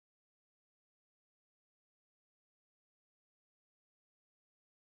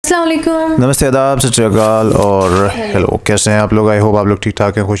अस्सलाम वालेकुम। नमस्ते, आदाब, सत श्री अकाल और हेलो। कैसे हैं आप लोग? आई होप आप लोग ठीक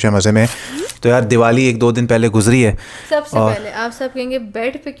ठाक हैं, खुश हैं, मज़े में। तो यार दिवाली 1-2 दिन पहले गुजरी है। सबसे पहले आप सब कहेंगे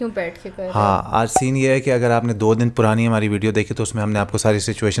बेड पे क्यों बैठ के कर रहे हो? हाँ, आज सीन ये है कि अगर आपने 2 दिन पुरानी हमारी वीडियो देखी तो उसमें हमने आपको सारी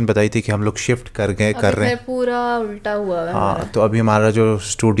सिचुएशन बताई थी कि हम लोग शिफ्ट कर रहे हैं। पूरा उल्टा हुआ है। हाँ, तो अभी हमारा जो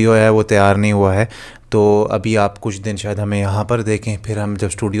स्टूडियो है वो तैयार नहीं हुआ है, तो अभी आप कुछ दिन शायद हमें यहाँ पर देखें, फिर हम जब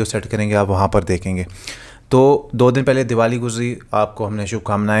स्टूडियो सेट करेंगे आप वहाँ पर देखेंगे। तो 2 दिन पहले दिवाली गुजरी, आपको हमने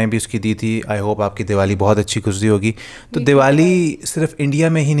शुभकामनाएं भी उसकी दी थी। आई होप आपकी दिवाली बहुत अच्छी गुजरी होगी। तो दिवाली सिर्फ इंडिया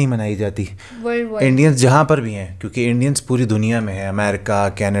में ही नहीं मनाई जाती, इंडियंस जहाँ पर भी हैं, क्योंकि इंडियंस पूरी दुनिया में है, अमेरिका,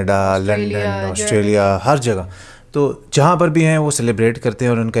 कनाडा, लंदन, ऑस्ट्रेलिया, हर जगह। तो जहाँ पर भी हैं वो सेलिब्रेट करते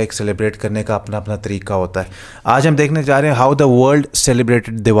हैं और उनका एक सेलिब्रेट करने का अपना अपना तरीका होता है। आज हम देखने जा रहे हैं how the world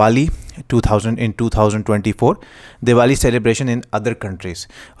celebrated Diwali 2024, Diwali celebration in other countries.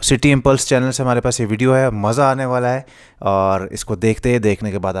 City impulse channel से हमारे पास ये वीडियो है, मज़ा आने वाला है और इसको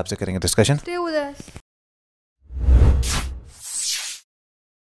देखने के बाद आपसे करेंगे discussion.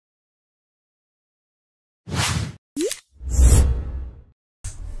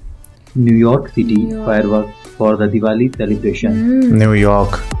 New York city fireworks for the Diwali celebration.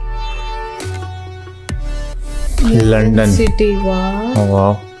 New York, London city,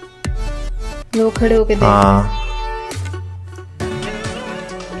 वाह, लोग खड़े होके देख रहे हैं।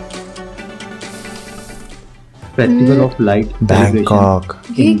 Festival of Light Bangkok,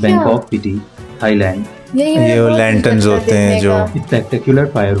 in Bangkok City, Thailand. ये लैंटर्न्स होते हैं जो Spectacular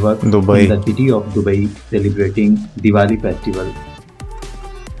fireworks Dubai, in the city of Dubai celebrating Diwali festival.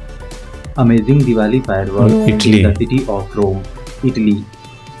 Amazing Diwali fireworks Italy. in the city of Rome, Italy.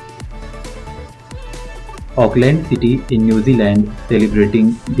 Auckland City in New Zealand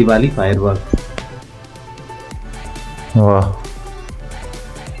celebrating Diwali fireworks. वाह,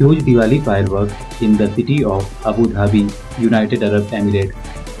 Huge Diwali fireworks in the city of Abu Dhabi, United Arab Emirates.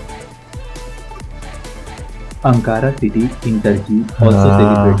 Ankara City in Turkey also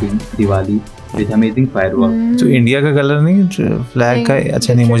celebrating Diwali with amazing fireworks. तो India का colour नहीं, flag का?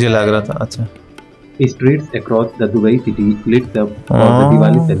 अच्छा, नहीं मुझे लग रहा था। अच्छा, Streets across the Dubai city lit up for the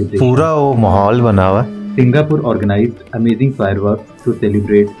Diwali celebration. पूरा वो माहौल बना हुआ। Singapore organized amazing fireworks to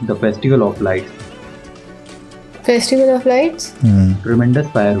celebrate the Festival of Lights. Festival of lights, Tremendous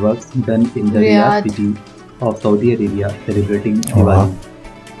fireworks done in the Riyadh city of Saudi Arabia celebrating Diwali.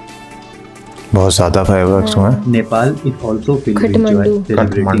 बहुत ज़्यादा fireworks हुए। Nepal is also filled with joy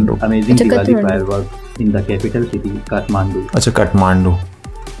celebrating amazing Diwali fireworks in the capital city Kathmandu. अच्छा, काठमांडू,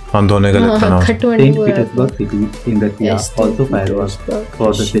 हम दोनों गलत pronounce. Saint Petersburg city in Russia also fireworks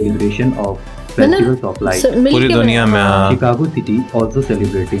for the celebration of festivals of light. पूरी दुनिया में Chicago city also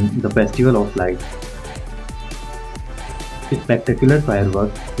celebrating the festival of light. Spectacular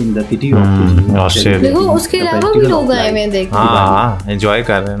fireworks in the city of Sydney. Australia. देखो उसके अलावा भी लोग आए हुए हैं देखने। हाँ, एंजॉय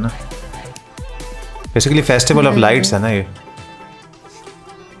कर रहे हैं ना। बेसिकली फेस्टिवल ऑफ लाइट्स है ना ये।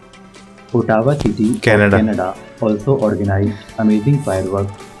 Ottawa city, Canada also organized amazing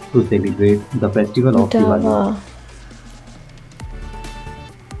fireworks to celebrate the festival of Diwali.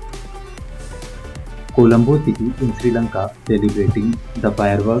 Colombo city in Sri Lanka celebrating the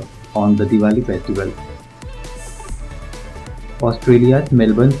fireworks on the Diwali festival. Australia's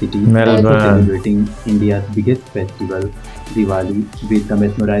Melbourne city also celebrating India's biggest festival, Diwali, with the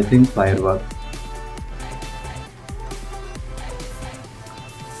mesmerizing fireworks.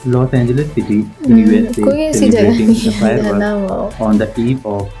 Los Angeles City in USA celebrating the fireworks on the eve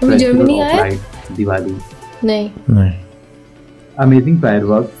of Festival of Lights, Diwali. नहीं। Amazing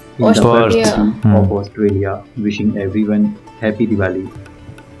fireworks in the first Australia. city of Australia, wishing everyone happy Diwali.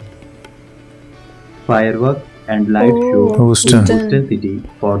 Fireworks and light show in Houston City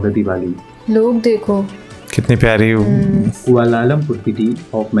for the Diwali. लोग देखो कितनी प्यारी। Kuala Lumpur City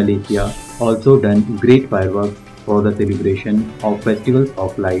of Malaysia also done great fireworks for the celebration of festivals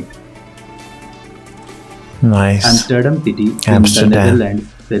of light. Nice. Amsterdam City in the Netherlands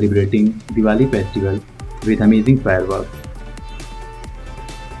celebrating Diwali festival with amazing fireworks.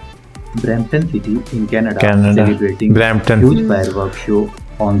 Brampton City in Canada celebrating huge fireworks show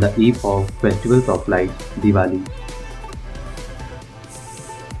on the eve of festivals of light, Diwali.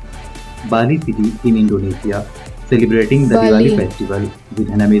 Bali City in Indonesia celebrating the Diwali festival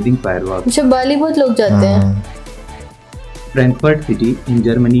with an amazing fireworks. अच्छा, बाली बहुत लोग जाते हैं। Frankfurt City in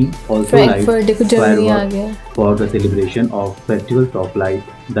Germany also lights fireworks for the celebration of festivals of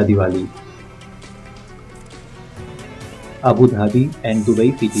light, the Diwali. Abu Dhabi and Dubai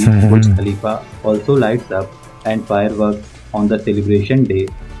City Burj Khalifa also lights up and fireworks on the celebration day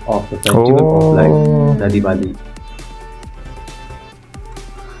of the festival of light, the Diwali.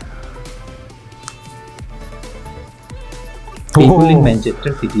 People in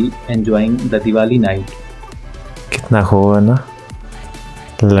Manchester City enjoying the Diwali night. कितना खूब है ना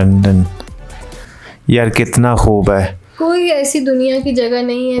London, यार कितना खूब है। कोई ऐसी दुनिया की जगह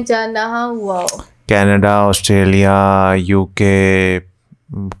नहीं है जहाँ नहा हुआ हो। कनाडा, ऑस्ट्रेलिया, यूके,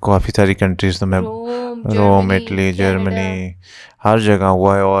 काफ़ी सारी कंट्रीज तो मैं रोम, इटली, जर्मनी, हर जगह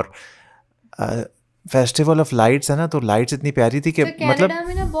हुआ है। और फेस्टिवल ऑफ लाइट्स है ना, तो लाइट्स इतनी प्यारी थी कि तो मतलब कनाडा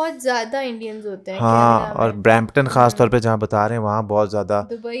में ना बहुत ज़्यादा इंडियंस होते हैं। हाँ, और ब्रैम्पटन ख़ास तौर पे जहाँ बता रहे हैं वहाँ बहुत ज़्यादा।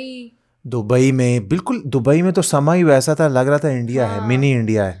 दुबई में, बिल्कुल दुबई में तो समा ही वैसा था, लग रहा था इंडिया है, मिनी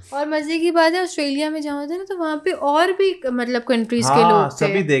इंडिया है। और मजे की बात है ऑस्ट्रेलिया में जहाँ होते हैं ना, तो वहाँ पे और भी मतलब कंट्रीज के लोग थे,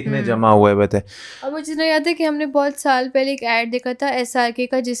 सभी देखने जमा हुए थे। और मुझे तो याद है कि हमने बहुत साल पहले एक ऐड देखा था SRK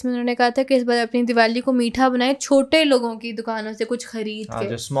का, जिसमें उन्होंने कहा था कि इस बार अपनी दिवाली को मीठा बनाए छोटे लोगों की दुकानों से कुछ खरीद के,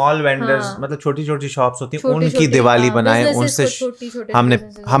 जो स्मॉल वेंडर्स मतलब छोटी छोटी शॉप्स होती हैं उनकी दिवाली बनाए, उनसे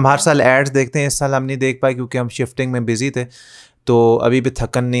हम हर साल एड्स देखते हैं। इस साल हम नहीं देख पाए क्योंकि हम शिफ्टिंग में बिजी थे, तो अभी भी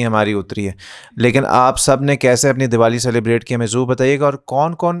थकन नहीं हमारी उतरी है। लेकिन आप सब ने कैसे अपनी दिवाली सेलिब्रेट की हमें ज़रूर बताइएगा, और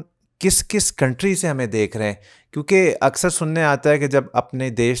कौन कौन किस किस कंट्री से हमें देख रहे हैं, क्योंकि अक्सर सुनने आता है कि जब अपने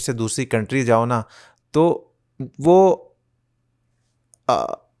देश से दूसरी कंट्री जाओ ना, तो वो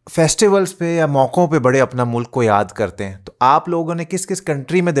फेस्टिवल्स पे या मौक़ों पे बड़े अपना मुल्क को याद करते हैं। तो आप लोगों ने किस किस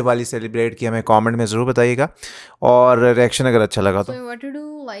कंट्री में दिवाली सेलिब्रेट किया हमें कमेंट में ज़रूर बताइएगा, और रिएक्शन अगर अच्छा लगा तो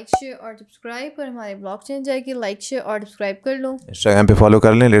लाइक शेयर और सब्सक्राइब, और हमारे ब्लॉग चैनल जाएगी, लाइक शेयर और सब्सक्राइब कर लो। इंस्टाग्राम पे फॉलो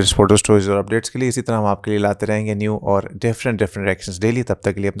कर लें लेटेस्ट फोटो स्टोरीज और अपडेट्स के लिए। इसी तरह हम आपके लिए लाते रहेंगे न्यू और डिफरेंट रिएक्शंस डेली। तब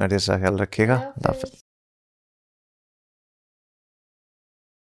तक के लिए अपना ढेर सारा ख्याल रखिएगा।